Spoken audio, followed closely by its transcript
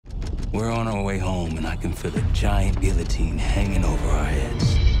We're on our way home, and I can feel a giant guillotine hanging over our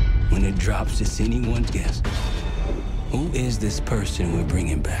heads. When it drops, it's anyone's guess. Who is this person we're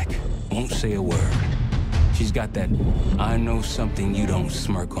bringing back? Won't say a word. She's got that I know something you don't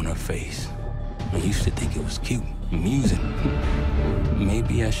smirk on her face. I used to think it was cute, amusing.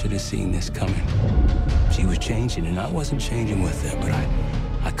 Maybe I should have seen this coming. She was changing, and I wasn't changing with her, but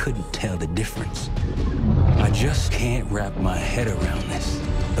I couldn't tell the difference. I just can't wrap my head around this.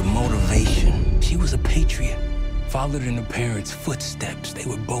 The motivation. She was a patriot. Followed in her parents' footsteps. They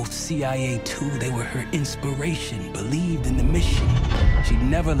were both CIA too. They were her inspiration. Believed in the mission. She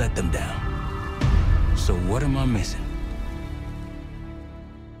never let them down. So what am I missing?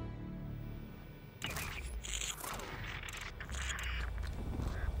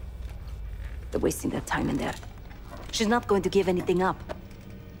 They're wasting their time in there. She's not going to give anything up.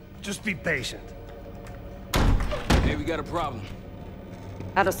 Just be patient. Hey, we got a problem.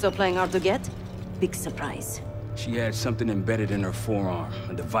 Are they still playing hard to get? Big surprise. She had something embedded in her forearm,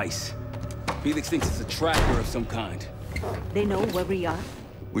 a device. Felix thinks it's a tracker of some kind. They know where we are?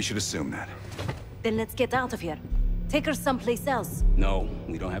 We should assume that. Then let's get out of here. Take her someplace else. No,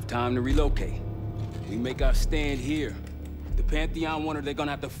 we don't have time to relocate. We make our stand here. The Pantheon want her, they're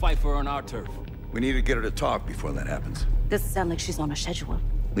gonna have to fight for her on our turf. We need to get her to talk before that happens. Doesn't sound like she's on a schedule.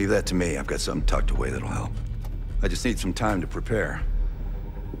 Leave that to me. I've got something tucked away that'll help. I just need some time to prepare.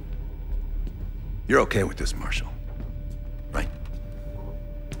 You're okay with this, Marshal? Right?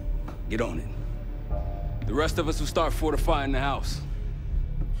 Get on it. The rest of us will start fortifying the house.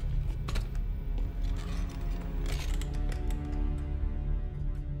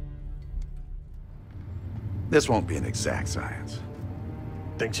 This won't be an exact science.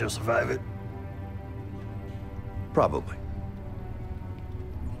 Think she'll survive it? Probably.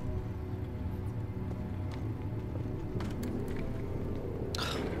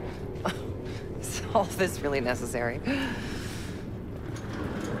 Is all this really necessary?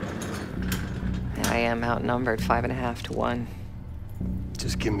 I am outnumbered 5.5 to 1.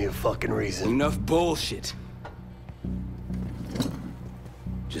 Just give me a fucking reason. Enough bullshit.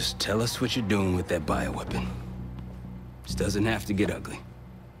 Just tell us what you're doing with that bioweapon. This doesn't have to get ugly.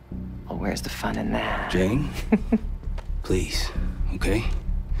 Well, where's the fun in that? Jane, please, okay?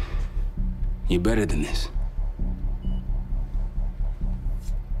 You're better than this.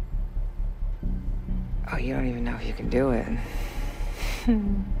 Oh, you don't even know if you can do it.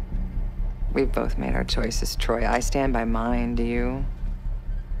 We've both made our choices, Troy. I stand by mine, do you?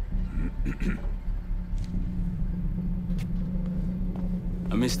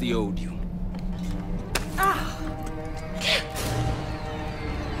 I miss the old you. Ah!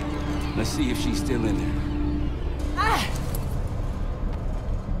 Let's see if she's still in there. Ah!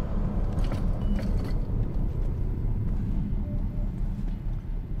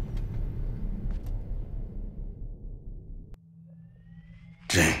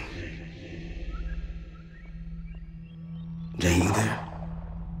 Jane. Jane, you there?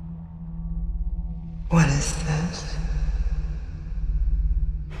 What is this?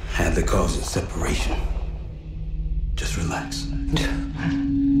 Had the cause of separation. Just relax.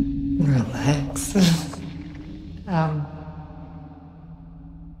 Relax.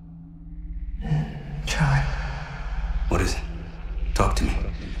 Try. What is it? Talk to me.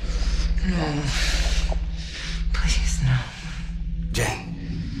 No. Please, no. Jane.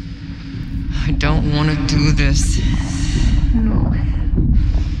 I don't want to do this. No.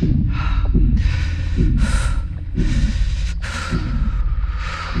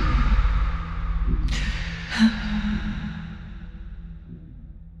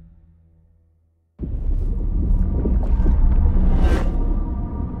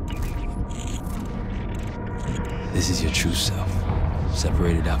 This is your true self,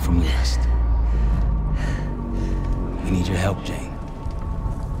 separated out from the rest. We need your help, Jane.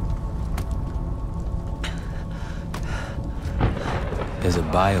 There's a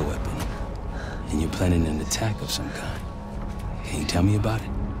bioweapon, and you're planning an attack of some kind. Can you tell me about it?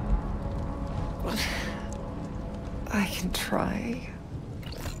 I can try.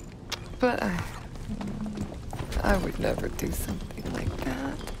 But I would never do something like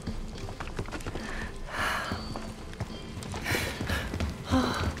that.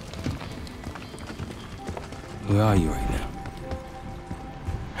 Where are you right now?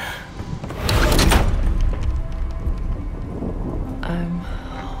 I'm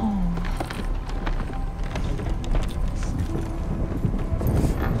home.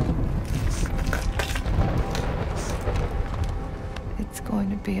 It's going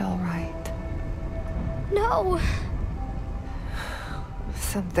to be all right. No!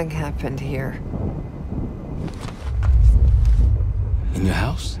 Something happened here. In your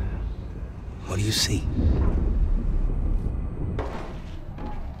house? What do you see?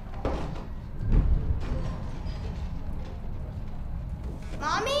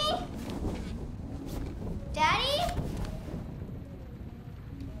 Mommy? Daddy?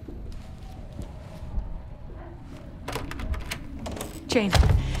 Jane,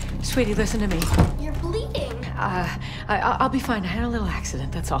 sweetie, listen to me. You're bleeding. I'll be fine. I had a little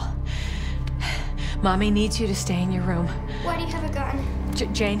accident, that's all. Mommy needs you to stay in your room. Why do you have a gun?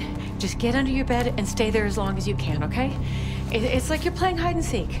 Jane, just get under your bed and stay there as long as you can, okay? It's like you're playing hide and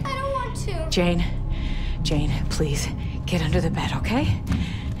seek. I don't want to. Jane, please, get under the bed, okay?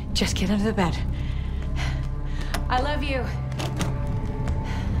 Just get under the bed. I love you.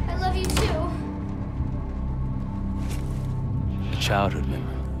 I love you too. A childhood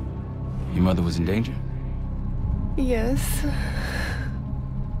memory. Your mother was in danger? Yes.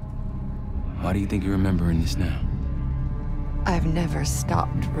 Why do you think you're remembering this now? I've never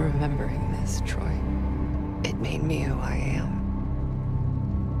stopped remembering this, Troy. It made me who I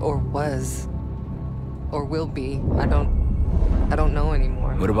am. Or was. Or will be. I don't know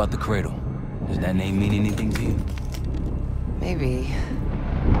anymore. What about the cradle? Does that name mean anything to you? Maybe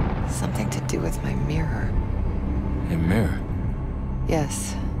something to do with my mirror. A mirror?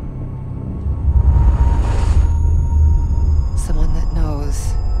 Yes. Someone that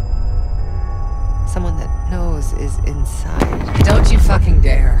knows. Someone that knows is inside. Don't you fucking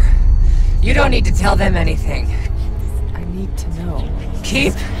dare. You don't need to tell them anything. I need to know.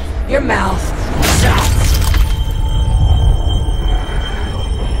 Keep your mouth shut.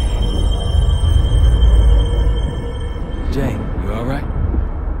 Jane, you all right?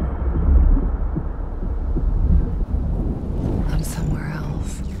 I'm somewhere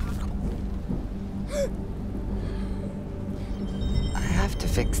else. I have to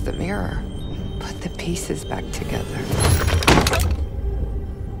fix the mirror. Put the pieces back together.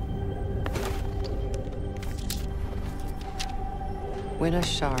 Win a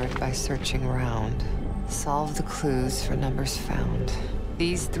shard by searching around. Solve the clues for numbers found.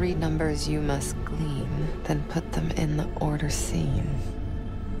 These 3 numbers you must glean, then put them in the order seen.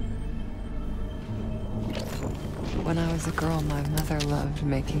 When I was a girl, my mother loved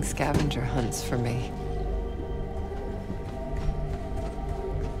making scavenger hunts for me.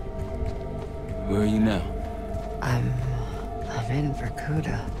 Where are you now? I'm in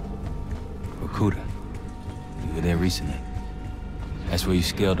Vorkuta. Vorkuta. You were there recently. That's where you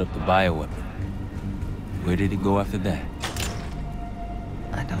scaled up the bioweapon. Where did it go after that?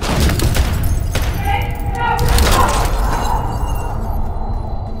 I don't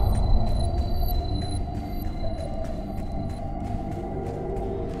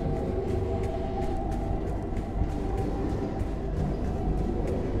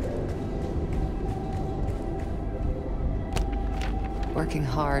Working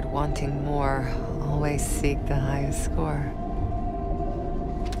hard, wanting more, always seek the highest score.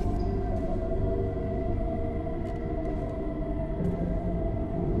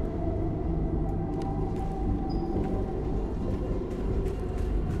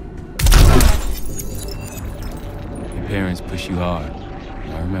 Your parents push you hard.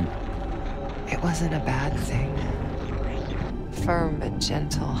 I remember. It wasn't a bad thing. Firm but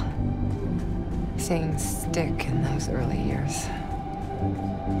gentle. Things stick in those early years.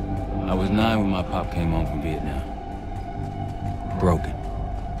 I was 9 when my pop came home from Vietnam. Broken.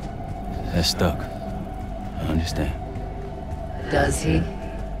 That stuck. I understand. Does he?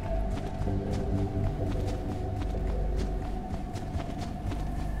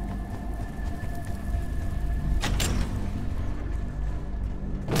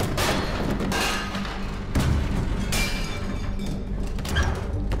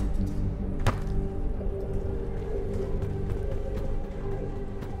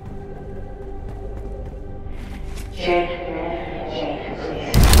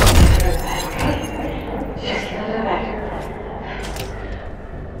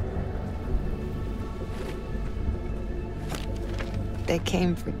 They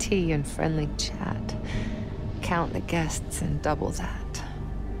came for tea and friendly chat. Count the guests and double that.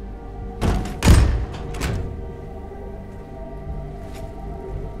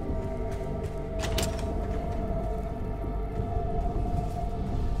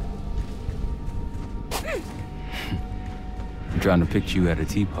 I'm trying to picture you at a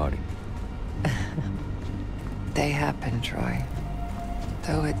tea party. They happened, Troy.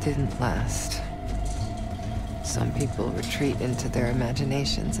 Though it didn't last. Some people retreat into their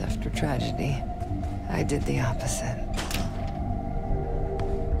imaginations after tragedy. I did the opposite.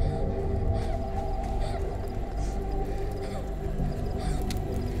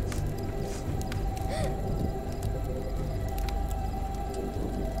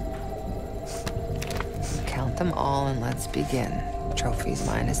 them all and let's begin. Trophies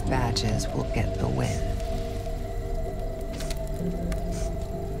minus badges will get the win.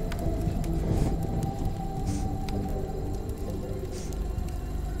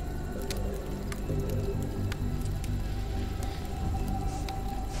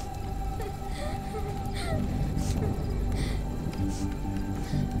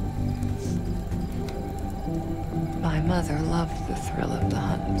 My mother loved the thrill of the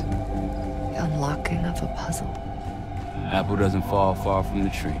hunt, the unlocking of a puzzle. Apple doesn't fall far from the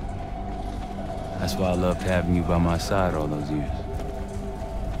tree. That's why I loved having you by my side all those years.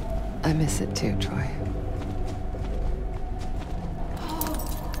 I miss it too, Troy.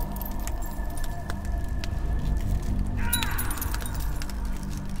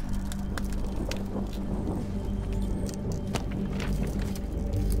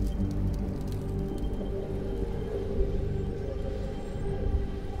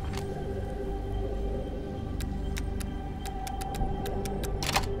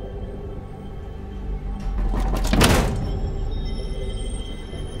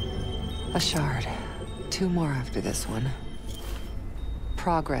 A shard. 2 more after this one.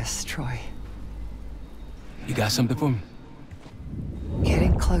 Progress, Troy. You got something for me?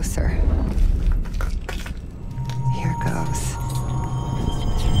 Getting closer. Here goes.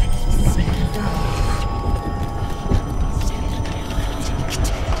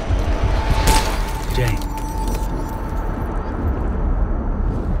 Jane.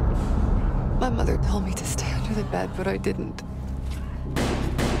 My mother told me to stay under the bed, but I didn't.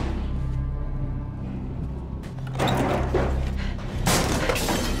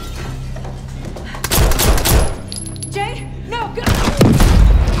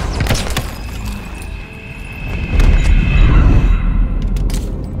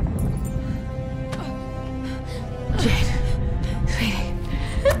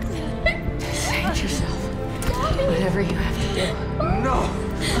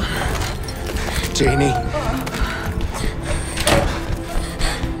 Janie.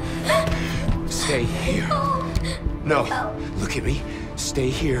 Stay here. No, look at me.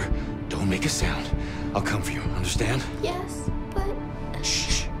 Stay here. Don't make a sound. I'll come for you, understand? Yes, but...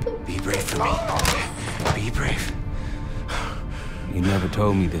 Shh. Be brave for me. Be brave. You never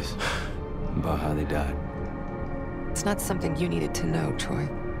told me this, about how they died. It's not something you needed to know, Troy.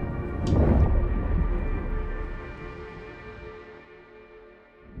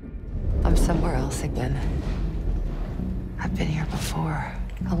 I'm somewhere else again. I've been here before.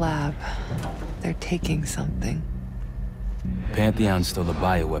 A lab. They're taking something. Pantheon stole a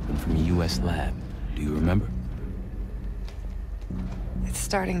bioweapon from a U.S. lab. Do you remember? It's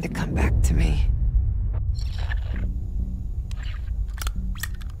starting to come back to me.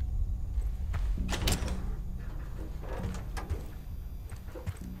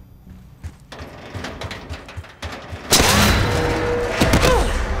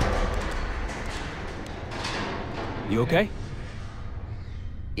 You okay?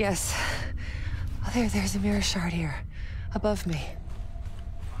 Yes. Oh, there's a mirror shard here. Above me.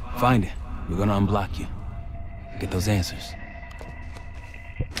 Find it. We're gonna unblock you. Get those answers.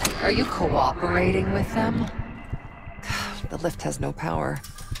 Are you cooperating with them? The lift has no power.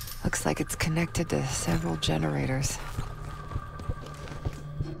 Looks like it's connected to several generators.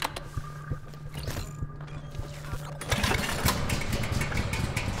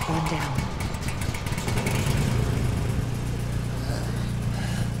 Going down.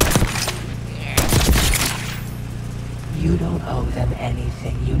 You don't owe them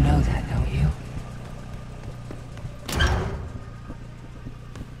anything. You know that, don't you?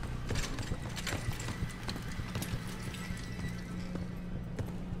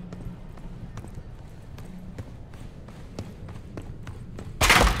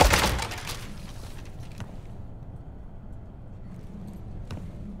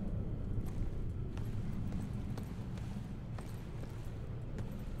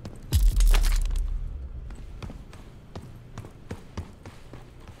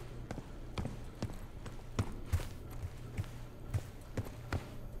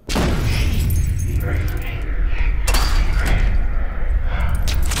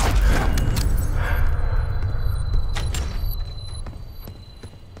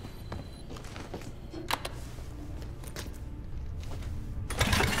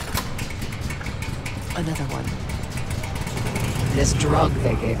 Another one. This drug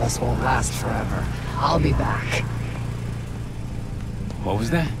they gave us won't last forever. I'll be back. What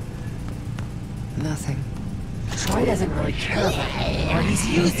was that? Nothing. Troy doesn't really care about you, or he's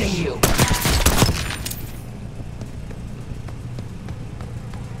using you.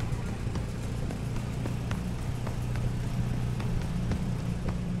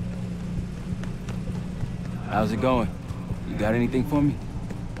 How's it going? You got anything for me?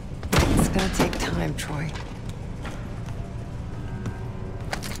 It's gonna take time, Troy.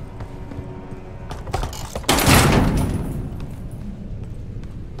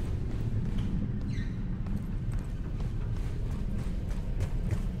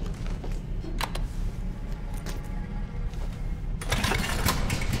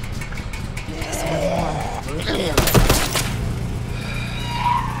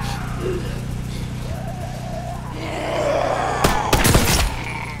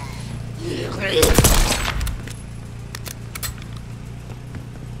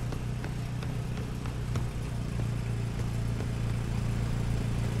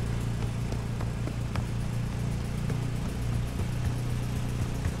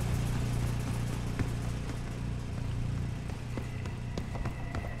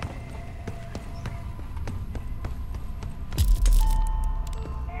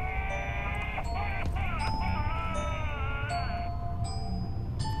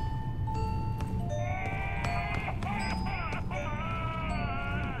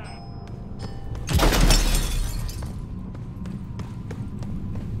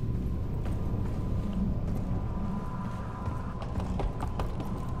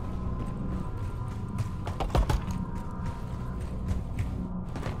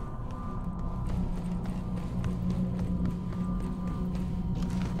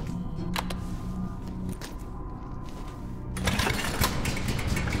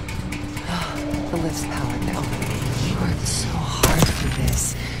 The lift's powered now. You worked so hard for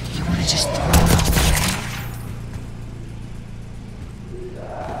this. You want to just throw it all away?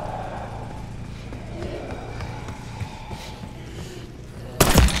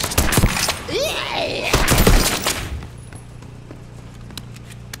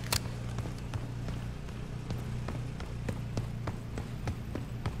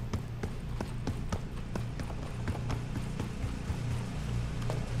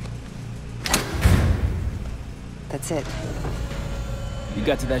 That's it. You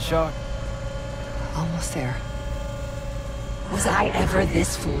got to that shard? Almost there. Was I ever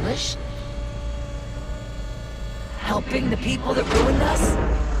this foolish? Helping the people that ruined us?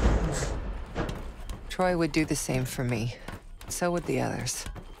 Troy would do the same for me. So would the others.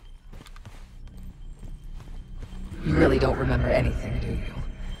 You really don't remember anything, do you?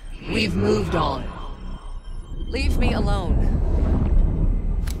 We've moved on. Leave me alone.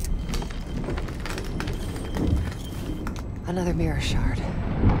 Another mirror shard.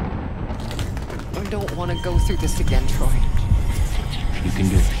 I don't want to go through this again, Troy. You can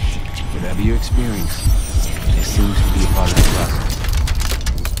do it. Whatever you experience, it seems to be a part of the process.